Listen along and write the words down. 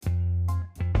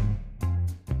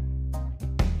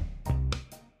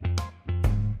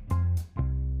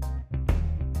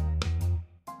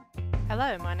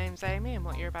Hello, my name's Amy, and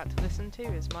what you're about to listen to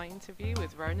is my interview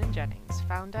with Ronan Jennings,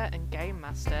 founder and game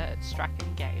master at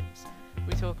Strachan Games.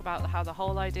 We talk about how the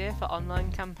whole idea for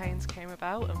online campaigns came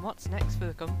about and what's next for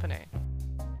the company.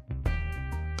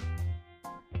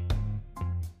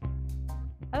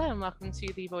 Hello and welcome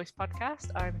to the Voice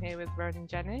Podcast. I'm here with Ronan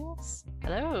Jennings.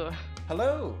 Hello.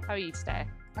 Hello. How are you today?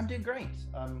 I'm doing great.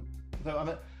 Though I'm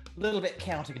a little bit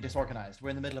chaotic and disorganized.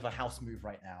 We're in the middle of a house move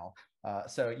right now.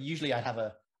 So usually I'd have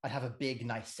a big,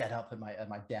 nice setup at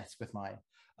my desk with my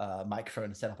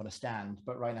microphone set up on a stand.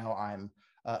 But right now I'm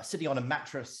sitting on a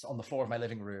mattress on the floor of my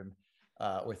living room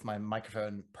with my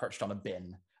microphone perched on a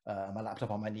bin, my laptop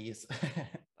on my knees.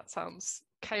 That sounds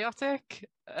chaotic.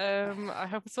 I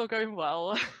hope it's all going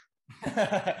well.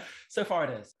 So far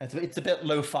it is. It's a bit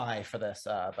lo-fi for this,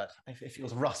 but it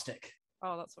feels rustic.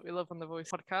 Oh, that's what we love on the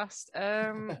Voice Podcast.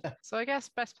 So I guess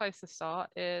best place to start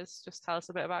is just tell us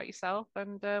a bit about yourself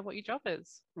and what your job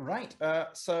is. Right.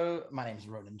 So my name is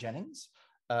Ronan Jennings.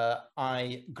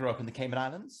 I grew up in the Cayman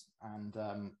Islands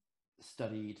and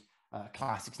studied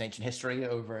classics and ancient history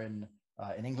over in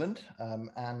England.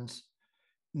 And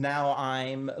now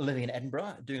I'm living in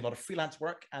Edinburgh, doing a lot of freelance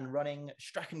work and running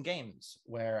Strachan Games,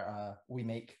 where we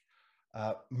make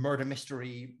murder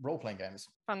mystery role-playing games.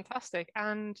 Fantastic.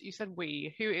 And you said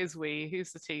we. Who is we?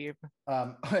 Who's the team?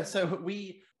 So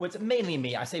it's mainly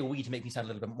me. I say we to make me sound a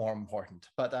little bit more important,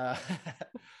 but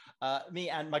me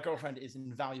and my girlfriend is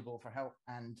invaluable for help,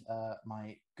 and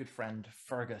my good friend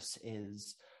Fergus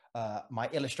is my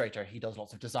illustrator. He does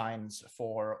lots of designs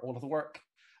for all of the work,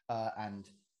 and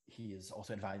he is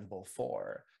also invaluable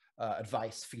for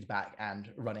advice, feedback, and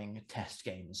running test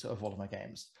games of all of my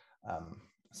games.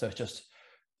 So it's just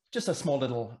a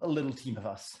little team of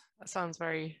us. That sounds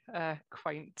very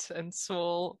quaint and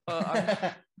small,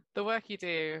 but the work you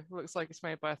do looks like it's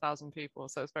made by 1,000 people,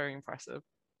 so it's very impressive.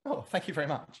 Oh, thank you very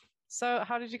much. So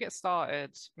how did you get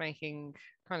started making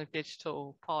kind of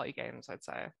digital party games, I'd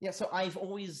say? Yeah, so I've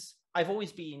always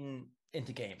been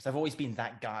into games. I've always been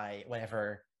that guy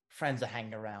whenever friends are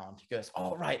hanging around. He goes,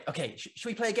 "Oh, right, okay, should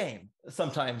we play a game?"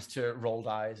 Sometimes to rolled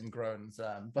eyes and groans,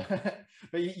 but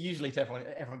usually to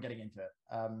everyone getting into it.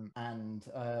 And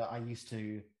I used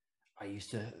to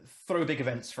throw big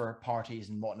events for parties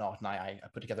and whatnot, and I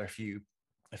put together a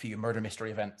few murder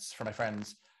mystery events for my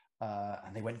friends,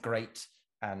 and they went great,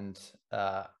 and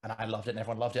I loved it, and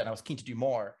everyone loved it, and I was keen to do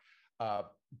more.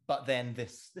 But then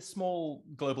this small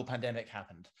global pandemic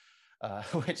happened.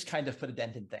 Which kind of put a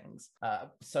dent in things.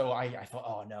 So I thought,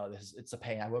 oh no, it's a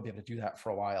pain. I won't be able to do that for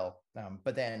a while.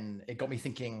 But then it got me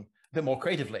thinking a bit more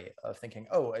creatively, of thinking,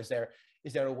 oh, is there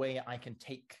a way I can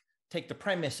take the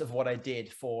premise of what I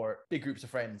did for big groups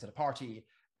of friends at a party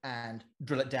and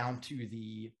drill it down to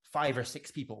the 5 or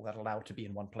 6 people that are allowed to be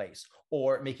in one place,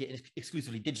 or make it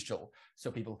exclusively digital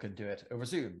so people can do it over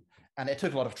Zoom. And it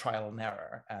took a lot of trial and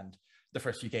error, and the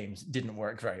first few games didn't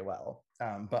work very well.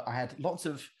 But I had lots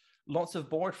of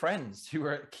bored friends who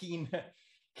were keen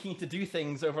to do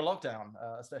things over lockdown,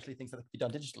 especially things that could be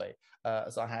done digitally.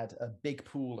 So I had a big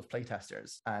pool of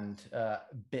playtesters, and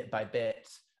bit by bit,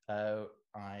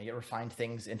 I refined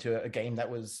things into a game that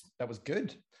was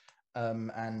good,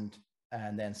 and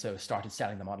then so started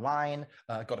selling them online.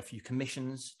 Got a few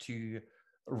commissions to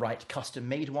write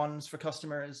custom-made ones for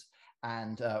customers.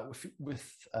 And with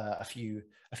a few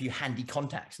handy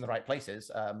contacts in the right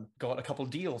places, got a couple of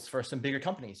deals for some bigger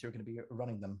companies who are going to be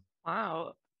running them.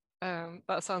 Wow.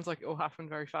 That sounds like it all happened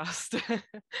very fast.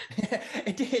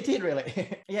 It did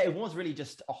really. Yeah, it was really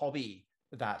just a hobby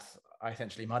that I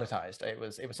essentially monetized. It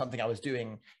was something I was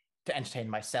doing to entertain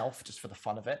myself, just for the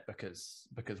fun of it, because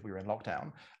we were in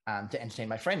lockdown, and to entertain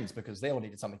my friends because they all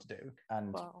needed something to do,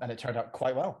 and Wow. And it turned out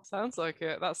quite well. Sounds like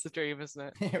it. That's the dream, isn't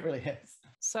it? It really is.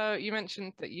 So you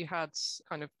mentioned that you had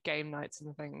kind of game nights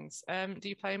and things. Do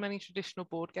you play many traditional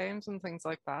board games and things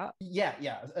like that? Yeah,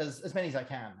 as many as I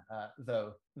can.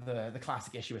 Though the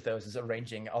classic issue with those is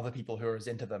arranging other people who are as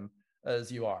into them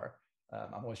as you are.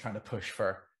 I'm always trying to push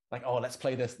for, like, oh, let's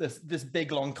play this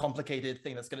big, long, complicated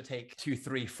thing that's going to take 2,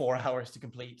 3, 4 hours to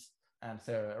complete. And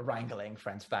so wrangling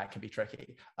friends for that can be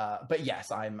tricky. But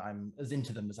yes, I'm as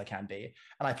into them as I can be.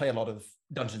 And I play a lot of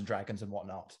Dungeons and Dragons and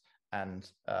whatnot. And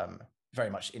very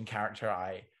much in character,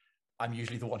 I'm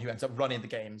usually the one who ends up running the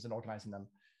games and organizing them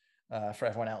for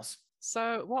everyone else.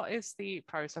 So what is the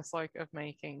process like of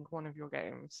making one of your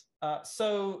games?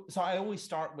 So I always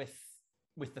start with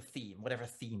the theme, whatever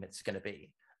theme it's going to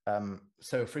be.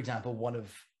 So for example, one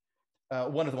of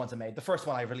the ones I made, the first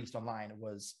one I released online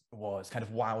was kind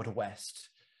of Wild West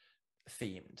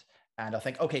themed. And I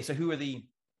think, okay, so who are the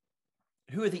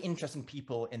interesting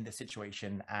people in this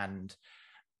situation, and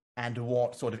and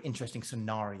what sort of interesting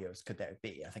scenarios could there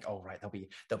be? I think, oh right,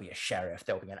 there'll be a sheriff,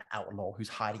 there'll be an outlaw who's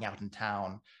hiding out in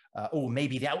town, or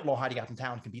maybe the outlaw hiding out in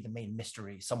town can be the main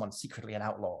mystery. Someone's secretly an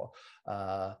outlaw.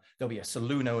 There'll be a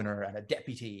saloon owner and a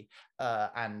deputy,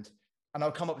 and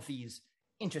I'll come up with these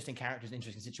interesting characters,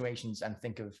 interesting situations, and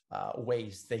think of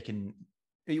ways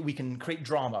we can create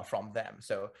drama from them.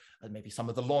 So maybe some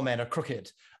of the lawmen are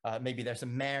crooked. Maybe there's a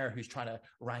mayor who's trying to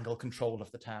wrangle control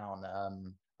of the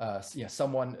town.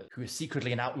 Someone who is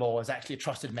secretly an outlaw is actually a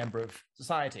trusted member of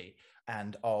society.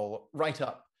 And I'll write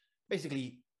up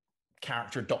basically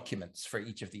character documents for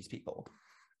each of these people.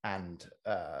 And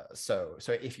so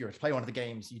if you were to play one of the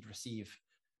games, you'd receive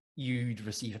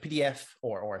a PDF,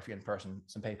 or if you're in person,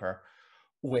 some paper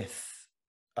with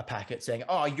a packet saying,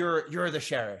 oh, you're the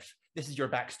sheriff. This is your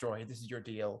backstory. This is your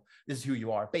deal. This is who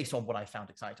you are, based on what I found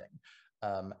exciting.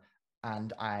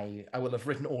 And I will have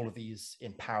written all of these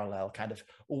in parallel, kind of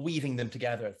weaving them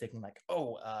together, thinking like,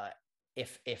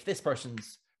 if this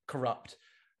person's corrupt,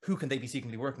 who can they be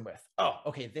secretly working with? Oh,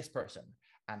 okay, this person.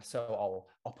 And so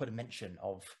I'll put a mention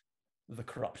of the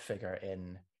corrupt figure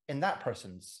in that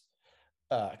person's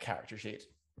character sheet,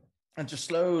 and just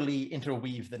slowly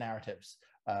interweave the narratives.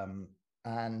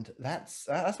 And that's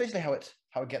basically how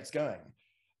it gets going.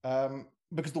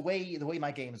 Because the way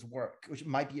my games work, which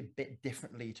might be a bit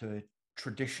differently to a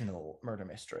traditional murder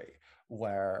mystery,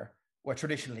 where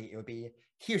traditionally it would be,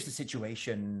 here's the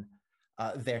situation,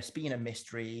 there's been a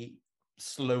mystery,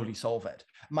 slowly solve it.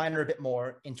 Mine are a bit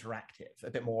more interactive,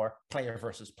 a bit more player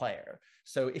versus player.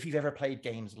 So if you've ever played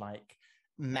games like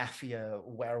Mafia,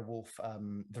 Werewolf,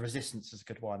 The Resistance is a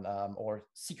good one, or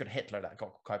Secret Hitler, that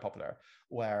got quite popular,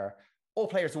 where all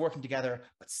players are working together,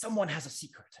 but someone has a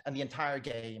secret, and the entire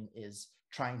game is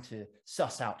trying to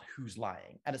suss out who's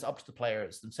lying. And it's up to the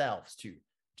players themselves to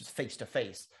just face to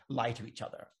face lie to each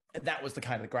other. And that was the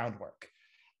kind of the groundwork.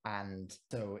 And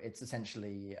so it's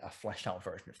essentially a fleshed out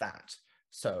version of that.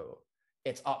 So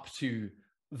it's up to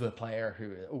the player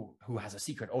who has a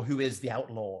secret, or who is the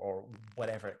outlaw, or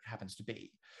whatever it happens to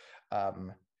be,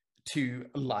 to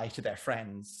lie to their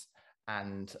friends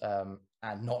and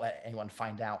not let anyone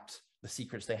find out the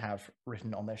secrets they have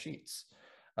written on their sheets.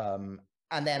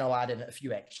 And then I'll add in a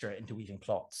few extra interweaving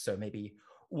plots. So maybe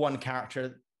one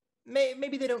character,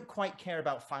 maybe they don't quite care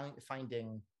about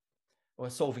finding or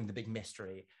solving the big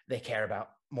mystery. They care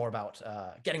more about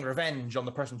getting revenge on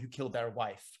the person who killed their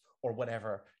wife, or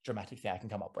whatever dramatic thing I can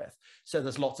come up with. So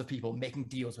there's lots of people making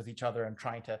deals with each other and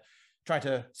trying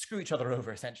to screw each other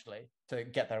over, essentially, to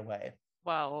get their way.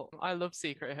 Well, I love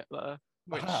Secret Hitler,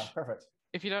 which, perfect.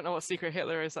 If you don't know what Secret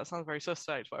Hitler is, that sounds very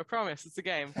suspect, but I promise it's a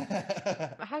game.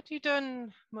 Had you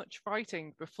done much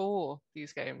writing before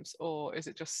these games, or is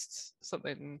it just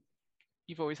something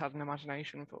you've always had an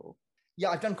imagination for? Yeah,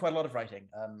 I've done quite a lot of writing.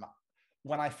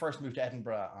 When I first moved to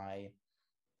Edinburgh,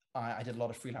 I did a lot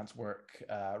of freelance work,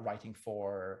 writing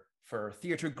for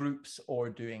theatre groups, or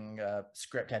doing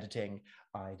script editing.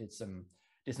 I did some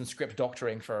script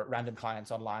doctoring for random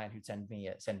clients online who'd send me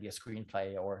a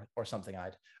screenplay or something.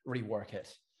 I'd rework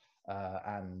it,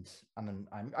 and then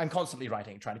I'm constantly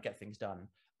writing, trying to get things done.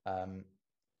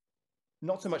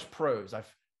 Not so much prose.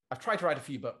 I've tried to write a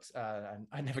few books, and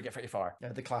I never get very far.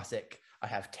 The classic, I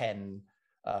have 10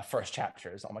 first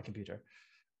chapters on my computer.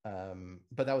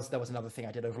 But that was another thing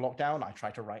I did over lockdown. I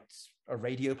tried to write a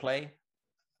radio play,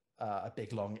 a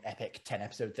big, long, epic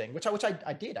 10-episode thing, which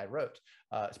I did. I wrote.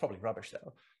 It's probably rubbish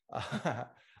though.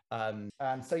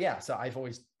 And so I've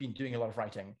always been doing a lot of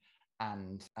writing,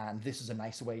 and this is a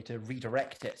nice way to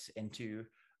redirect it into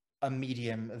a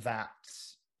medium that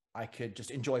I could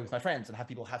just enjoy with my friends and have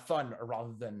people have fun,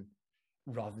 rather than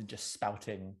just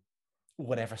spouting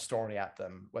whatever story at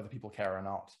them, whether people care or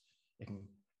not. It can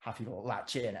have people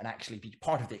latch in and actually be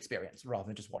part of the experience rather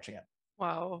than just watching it.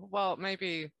 Wow. Well,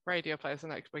 maybe radio play is the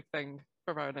next big thing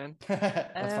for Ronan.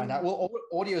 Let's find out. Well,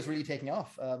 audio is really taking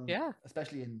off. Yeah.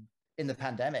 Especially in the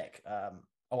pandemic.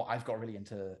 I've got really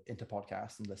into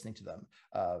podcasts and listening to them,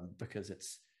 because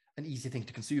it's an easy thing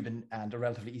to consume and a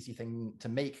relatively easy thing to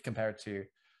make compared to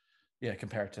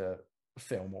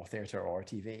film or theatre or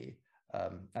TV.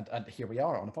 And here we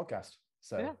are on a podcast.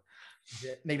 So yeah.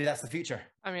 Maybe that's the future.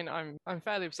 I mean, I'm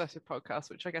fairly obsessed with podcasts,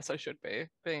 which I guess I should be,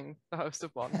 being the host of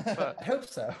one. But I hope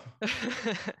so.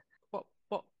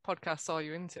 What podcasts are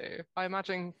you into? I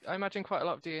imagine quite a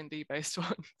lot of D&D based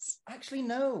ones. Actually,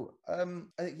 no.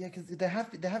 Because there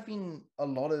have been a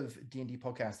lot of D&D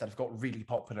podcasts that have got really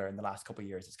popular in the last couple of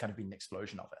years. It's kind of been an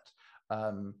explosion of it.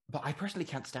 But I personally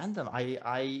can't stand them.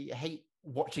 I hate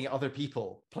watching other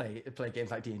people play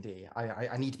games like D&D.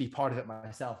 I need to be part of it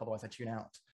myself, otherwise I tune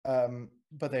out.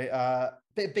 But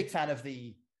they big fan of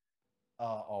the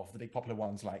of the big popular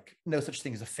ones like No Such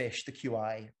Thing as a Fish, the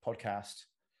QI podcast,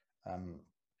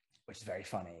 which is very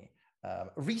funny.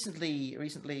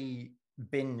 Recently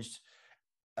binged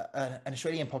an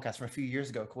Australian podcast from a few years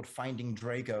ago called Finding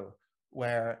Drago,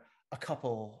 where a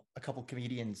couple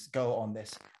comedians go on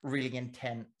this really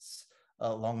intense,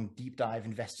 long deep dive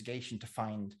investigation to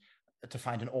find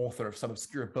an author of some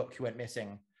obscure book who went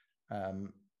missing,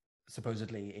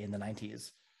 supposedly in the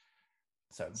 90s.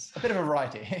 So a bit of a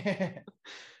variety.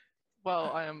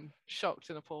 Well, I am shocked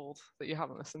and appalled that you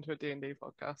haven't listened to a D&D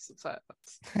podcast.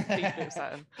 That's deeply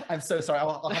upsetting. I'm so sorry.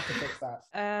 I'll have to fix that.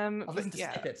 I've listened to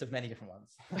yeah, snippets of many different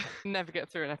ones. never get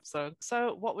through an episode.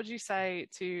 So what would you say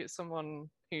to someone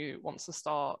who wants to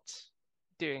start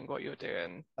doing what you're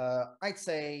doing? I'd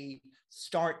say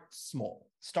start small.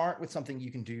 Start with something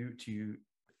you can do to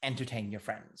entertain your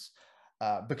friends,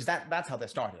 because that's how they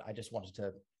started. I just wanted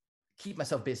to keep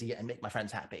myself busy and make my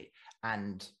friends happy.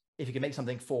 And if you can make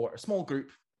something for a small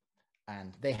group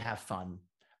and they have fun,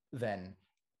 then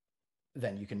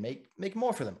you can make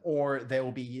more for them, or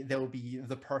they'll be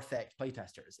the perfect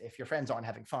playtesters. If your friends aren't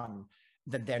having fun,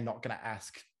 then they're not going to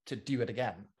ask to do it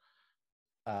again.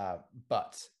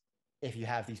 But if you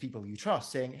have these people you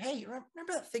trust saying, hey,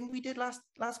 remember that thing we did last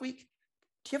week?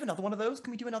 Do you have another one of those?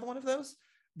 Can we do another one of those?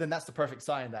 Then that's the perfect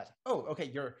sign that, oh,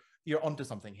 okay, you're onto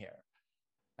something here.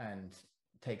 And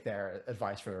take their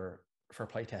advice for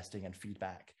playtesting and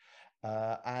feedback,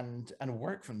 and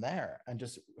work from there, and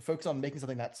just focus on making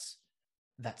something that's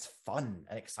fun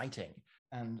and exciting,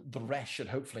 and the rest should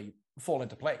hopefully fall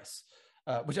into place.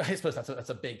 Which I suppose that's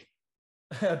a big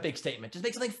big statement. Just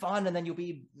make something fun, and then you'll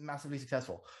be massively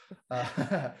successful.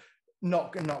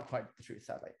 Not quite the truth,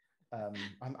 sadly.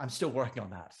 I'm still working on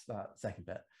that second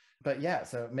bit, but yeah.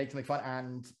 So make something fun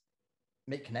and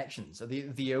make connections. So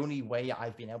the only way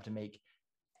I've been able to make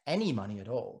any money at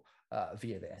all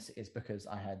via this is because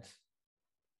I had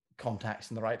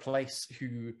contacts in the right place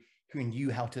who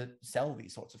knew how to sell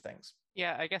these sorts of things.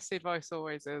 Yeah, I guess the advice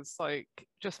always is like,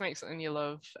 just make something you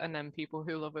love, and then people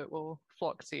who love it will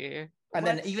flock to you. And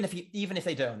then even if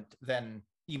they don't, then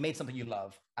you made something you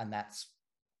love, and that's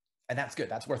good.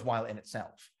 That's worthwhile in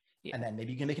itself. Yeah. And then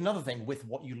maybe you can make another thing with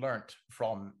what you learned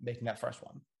from making that first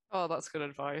one. Oh, that's good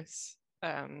advice.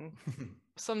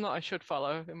 Some that I should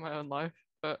follow in my own life.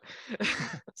 But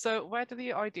so where do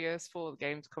the ideas for the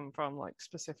games come from, like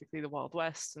specifically the Wild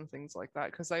West and things like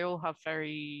that? Because they all have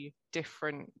very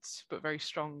different but very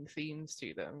strong themes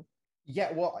to them.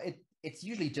 Yeah, well, it's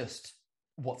usually just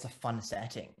what's a fun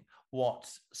setting, what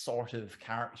sort of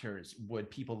characters would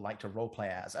people like to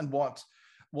roleplay as, and what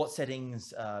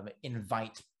settings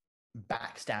invite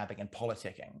backstabbing and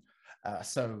politicking.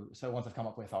 So ones I've come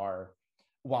up with are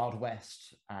Wild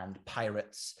West and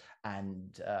pirates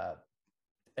and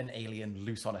an alien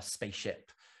loose on a spaceship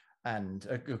and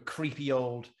a creepy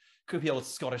old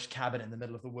Scottish cabin in the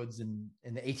middle of the woods in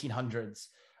the 1800s,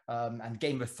 and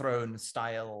Game of Thrones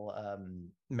style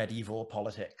medieval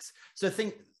politics. So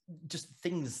just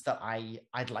things that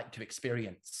I'd like to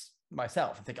experience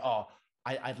myself and think, oh,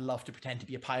 I'd love to pretend to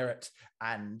be a pirate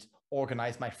and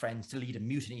organize my friends to lead a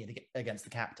mutiny against the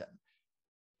captain.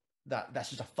 That's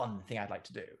just a fun thing I'd like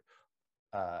to do,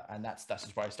 and that's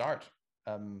just where I start.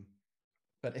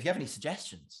 But if you have any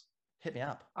suggestions, hit me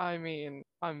up. I mean,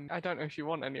 I don't know if you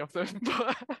want any of them,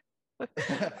 but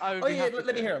oh yeah,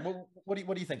 let me hear them. What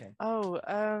are you thinking?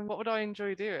 What would I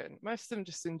enjoy doing? Most of them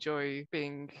just enjoy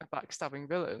being a backstabbing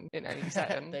villain in any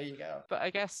setting. There you go. But I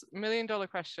guess $1 million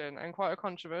question, and quite a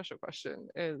controversial question,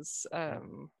 is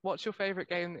what's your favorite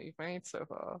game that you've made so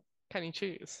far? Can you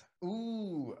choose?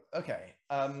 Ooh, okay.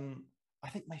 I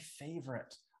think my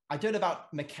favorite, I don't know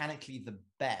about mechanically the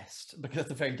best, because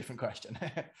that's a very different question.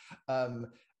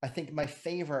 I think my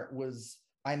favorite was,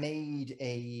 I made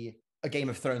a Game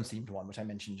of Thrones themed one, which I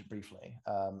mentioned briefly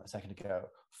a second ago,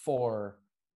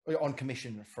 on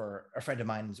commission for a friend of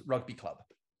mine's rugby club.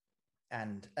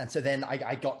 And so then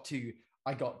I got to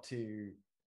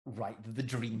write the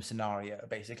dream scenario.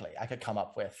 Basically, I could come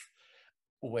up with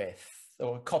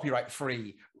copyright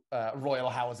free royal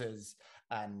houses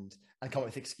and come up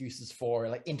with excuses for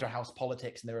like inter-house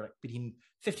politics, and there were like between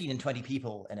 15 and 20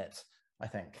 people in it, I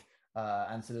think.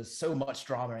 And so there's so much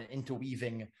drama and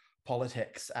interweaving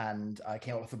politics, and I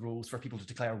came up with the rules for people to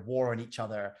declare war on each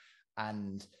other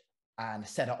and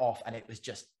set it off, and it was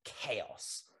just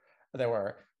chaos. There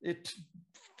were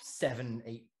 7,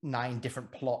 8, 9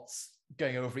 different plots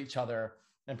going over each other,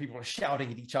 and people were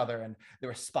shouting at each other, and there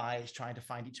were spies trying to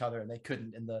find each other, and they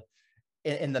couldn't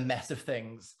in the mess of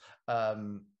things,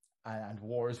 and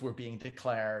wars were being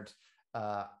declared,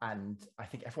 and I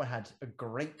think everyone had a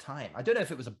great time. I don't know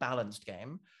if it was a balanced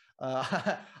game.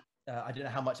 I don't know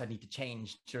how much I need to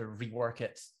change to rework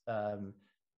it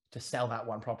to sell that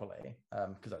one properly,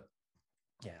 because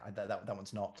that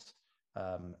one's not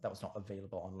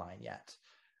available online yet.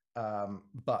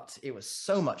 But it was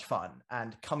so much fun,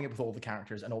 and coming up with all the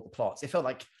characters and all the plots, it felt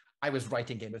like I was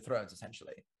writing Game of Thrones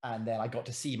essentially. And then I got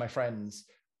to see my friends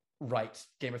write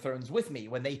Game of Thrones with me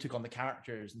when they took on the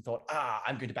characters and thought,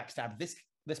 I'm going to backstab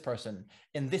this person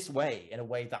in this way, in a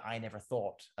way that I never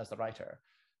thought as the writer.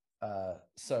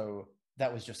 So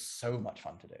that was just so much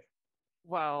fun to do.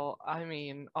 Well, I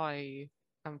mean, I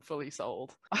am fully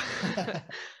sold.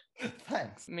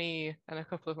 Thanks. Me and a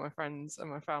couple of my friends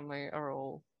and my family are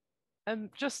all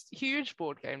just huge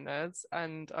board game nerds,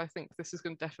 and I think this is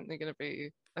definitely going to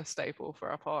be a staple for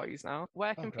our parties now.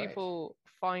 Where can people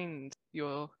find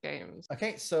your games?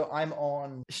 Okay, so I'm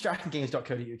on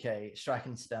strachangames.co.uk.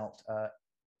 Strachan spelt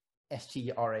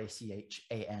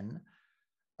STRACHAN.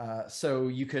 So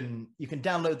you can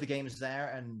download the games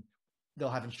there, and they'll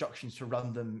have instructions to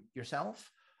run them yourself,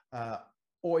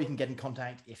 or you can get in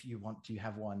contact if you want to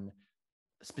have one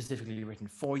specifically written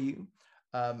for you.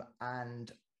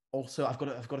 And also, I've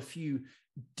got a few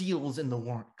deals in the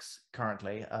works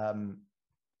currently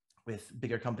with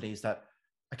bigger companies that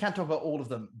I can't talk about all of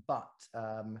them, but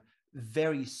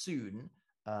very soon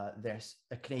there's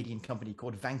a Canadian company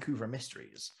called Vancouver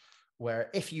Mysteries, where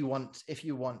if you want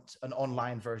an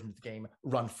online version of the game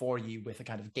run for you with a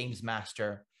kind of games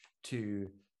master to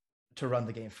run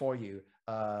the game for you,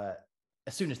 as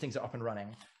soon as things are up and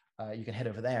running, you can head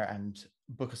over there and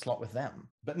book a slot with them.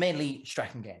 But mainly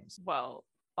Strachan Games. Well,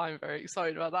 I'm very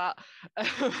excited about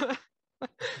that.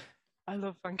 I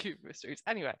love Vancouver Mysteries.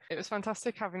 Anyway, it was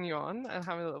fantastic having you on and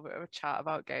having a little bit of a chat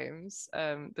about games.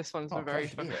 This one's been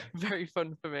very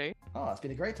fun for me. Oh, it's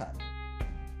been a great time.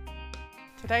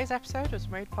 Today's episode was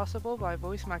made possible by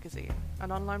Voice Magazine,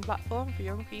 an online platform for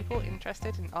young people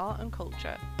interested in art and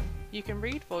culture. You can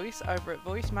read Voice over at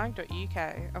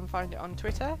voicemag.uk and find it on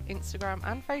Twitter, Instagram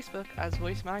and Facebook as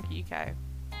VoiceMagUK.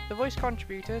 The Voice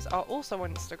contributors are also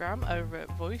on Instagram over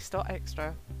at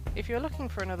voice.extra. If you're looking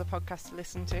for another podcast to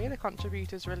listen to, the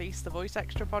contributors release the Voice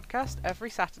Extra podcast every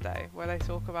Saturday, where they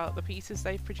talk about the pieces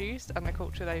they've produced and the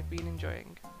culture they've been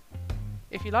enjoying.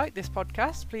 If you like this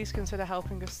podcast, please consider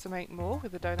helping us to make more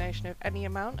with a donation of any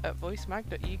amount at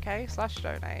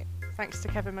voicemag.uk/donate. Thanks to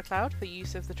Kevin MacLeod for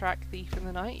use of the track Thief in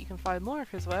the Night. You can find more of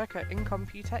his work at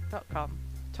incomputech.com.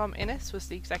 Tom Innes was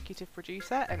the executive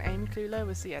producer and Amy Clulo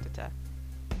was the editor.